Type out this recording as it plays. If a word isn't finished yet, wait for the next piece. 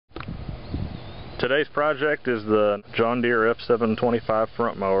Today's project is the John Deere F725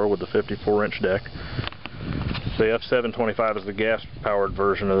 front mower with the 54-inch deck. The F725 is the gas-powered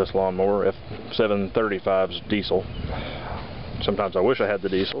version of this lawnmower. F735 is diesel. Sometimes I wish I had the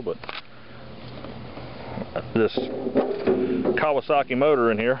diesel, but this Kawasaki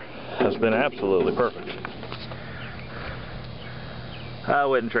motor in here has been absolutely perfect. I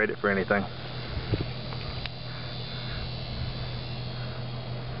wouldn't trade it for anything.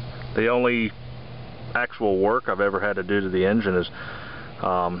 The only actual work I've ever had to do to the engine is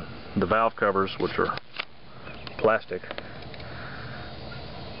the valve covers, which are plastic.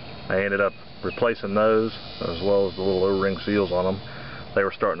 I ended up replacing those as well as the little O-ring seals on them. They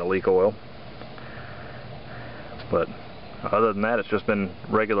were starting to leak oil. But other than that, it's just been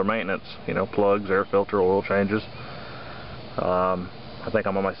regular maintenance, you know, plugs, air filter, oil changes. I think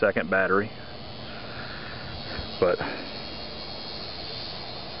I'm on my second battery. But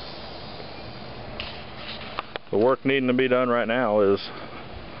the work needing to be done right now is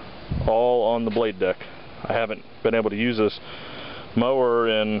all on the blade deck. I haven't been able to use this mower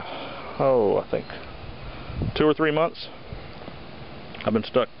in, I think 2 or 3 months. I've been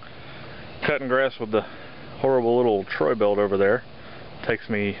stuck cutting grass with the horrible little Troy-Bilt over there. It takes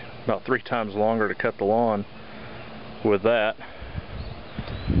me about 3 times longer to cut the lawn with that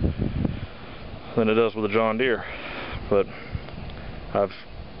than it does with the John Deere. But I've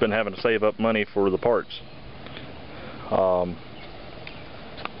been having to save up money for the parts.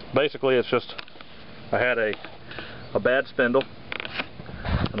 Basically, it's just I had a bad spindle,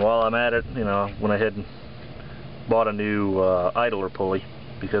 and while I'm at it, you know, I went ahead and bought a new idler pulley,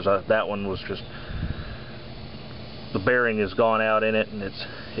 because that one was just, the bearing has gone out in it, and it's,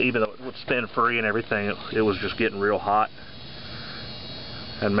 even though it would spin free and everything, it was just getting real hot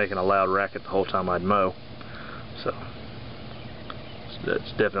and making a loud racket the whole time I'd mow. So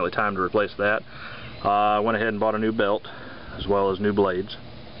it's definitely time to replace that. I went ahead and bought a new belt as well as new blades.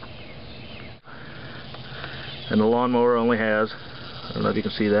 And the lawnmower only has, I don't know if you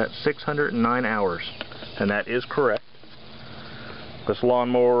can see that, 609 hours. And that is correct. This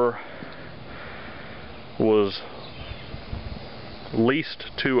lawnmower was leased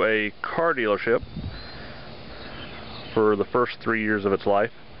to a car dealership for the first 3 years of its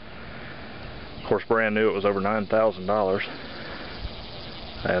life. Of course, brand new, it was over $9,000.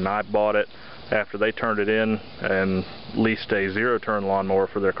 And I bought it after they turned it in and leased a zero-turn lawnmower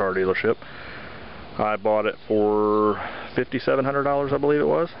for their car dealership. I bought it for $5,700, I believe it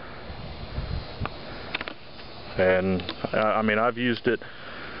was. And I mean, I've used it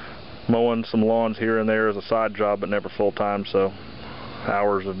mowing some lawns here and there as a side job, but never full-time, so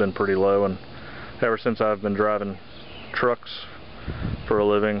hours have been pretty low. And ever since I've been driving trucks for a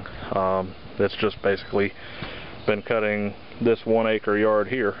living, it's just basically been cutting this 1 acre yard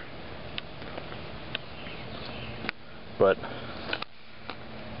here. But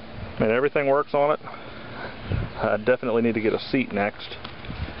I mean, everything works on it. I definitely need to get a seat next,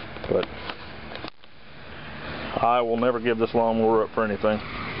 but I will never give this lawnmower up for anything.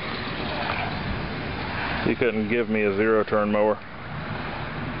 You couldn't give me a zero-turn mower.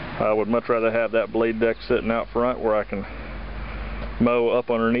 I would much rather have that blade deck sitting out front where I can mow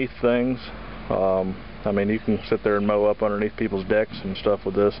up underneath things. I mean, you can sit there and mow up underneath people's decks and stuff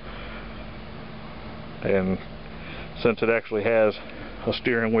with this. And since it actually has a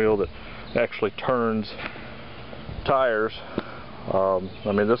steering wheel that actually turns tires, I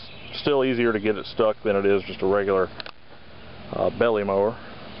mean, this is still easier to get it stuck than it is just a regular belly mower.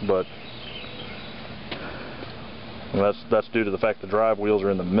 But that's due to the fact the drive wheels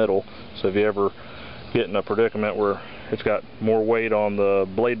are in the middle. So if you ever get in a predicament where it's got more weight on the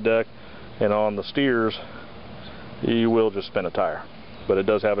blade deck and on the steers, you will just spin a tire. But it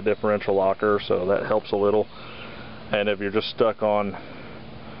does have a differential locker, so that helps a little. And if you're just stuck on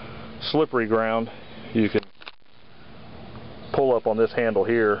slippery ground, you can pull up on this handle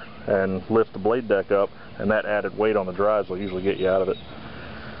here and lift the blade deck up, and that added weight on the drives will usually get you out of it.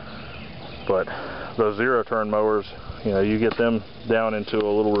 But those zero-turn mowers, you know, you get them down into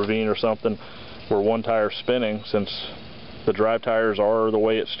a little ravine or something where one tire's spinning, since the drive tires are the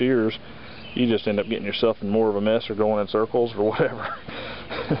way it steers, you just end up getting yourself in more of a mess or going in circles or whatever.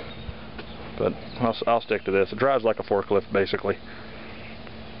 But I'll stick to this. It drives like a forklift, basically.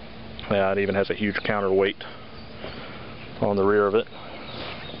 Yeah, it even has a huge counterweight on the rear of it.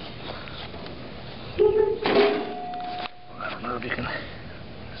 I don't know if you can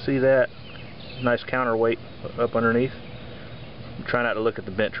see that. Nice counterweight up underneath. Try not to look at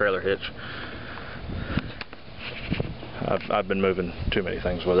the bent trailer hitch. I've been moving too many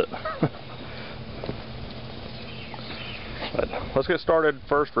things with it. But let's get started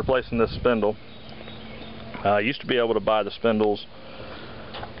first replacing this spindle. I used to be able to buy the spindles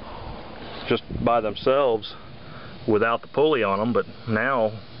just by themselves without the pulley on them, but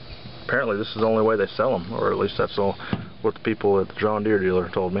now apparently this is the only way they sell them, or at least that's all what the people at the John Deere dealer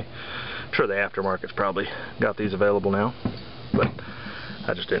told me. I'm sure the aftermarket's probably got these available now, but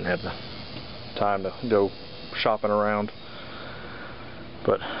I just didn't have the time to go shopping around.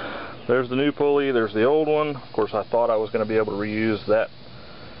 But there's the new pulley, there's the old one. Of course, I thought I was going to be able to reuse that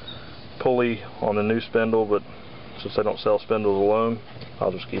pulley on the new spindle, but since I don't sell spindles alone,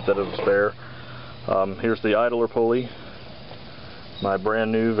 I'll just keep that as a spare. Here's the idler pulley, my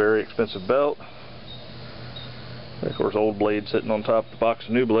brand new, very expensive belt. Of course, old blade sitting on top of the box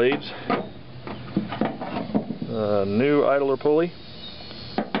of new blades. New idler pulley.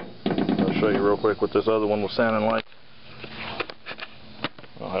 I'll show you real quick what this other one was sounding like.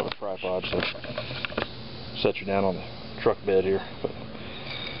 I don't have a tripod, so set you down on the truck bed here. But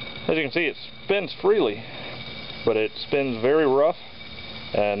as you can see, it spins freely, but it spins very rough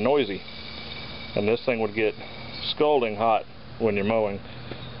and noisy. And this thing would get scalding hot when you're mowing.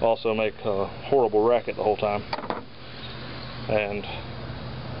 Also make a horrible racket the whole time. And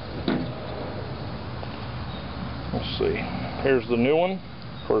let's see, here's the new one.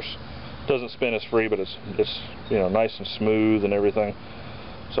 Of course, it doesn't spin as free, but it's you know, nice and smooth and everything.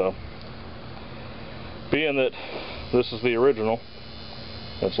 So, being that this is the original,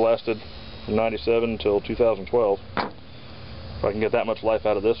 it's lasted from '97 until 2012. If I can get that much life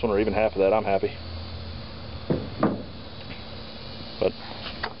out of this one, or even half of that, I'm happy. But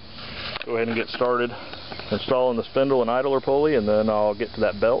go ahead and get started installing the spindle and idler pulley, and then I'll get to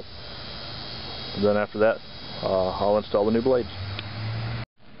that belt. And then after that, I'll install the new blades.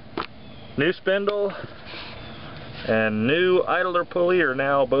 New spindle and new idler pulley are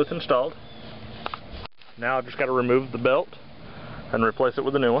now both installed. Now I've just got to remove the belt and replace it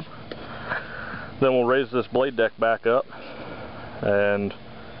with a new one. Then we'll raise this blade deck back up and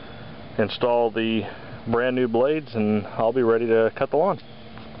install the brand new blades, and I'll be ready to cut the lawn.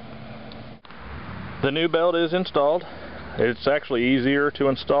 The new belt is installed. It's actually easier to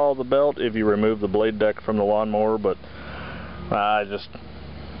install the belt if you remove the blade deck from the lawnmower, but I just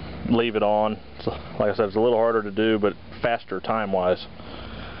leave it on. So, like I said, it's a little harder to do, but faster time-wise.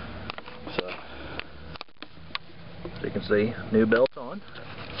 So, as you can see, new belt's on.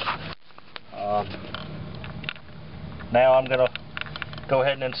 Now I'm going to go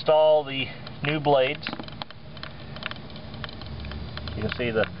ahead and install the new blades. You can see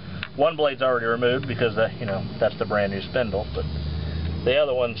the one blade's already removed because you know, that's the brand new spindle, but the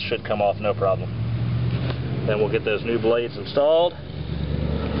other ones should come off no problem. Then we'll get those new blades installed,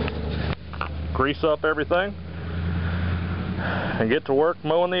 grease up everything, and get to work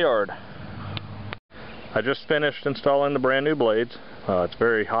mowing the yard. I just finished installing the brand new blades. It's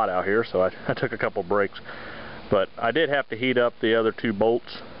very hot out here, so I took a couple breaks, but I did have to heat up the other two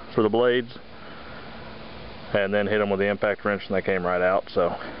bolts for the blades and then hit them with the impact wrench, and they came right out.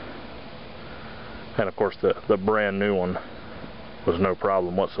 So, and of course the brand new one was no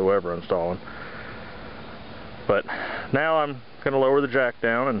problem whatsoever installing. But now I'm going to lower the jack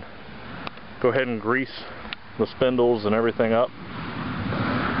down and go ahead and grease the spindles and everything up,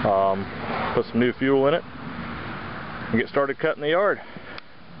 put some new fuel in it, and get started cutting the yard.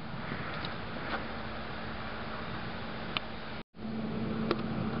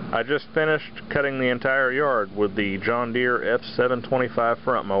 I just finished cutting the entire yard with the John Deere F725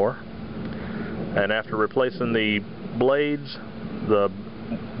 front mower, and after replacing the blades, the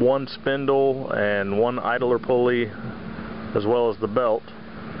one spindle and one idler pulley, as well as the belt,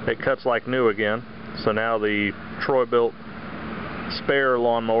 it cuts like new again. So now the Troy-Bilt spare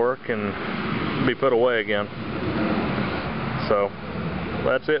lawnmower can be put away again. So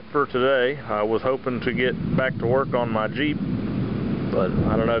that's it for today. I was hoping to get back to work on my Jeep, but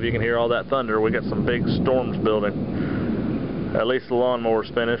I don't know if you can hear all that thunder. We got some big storms building. At least the lawnmower's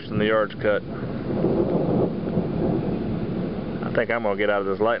finished and the yard's cut. I think I'm going to get out of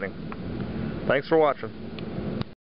this lightning. Thanks for watching.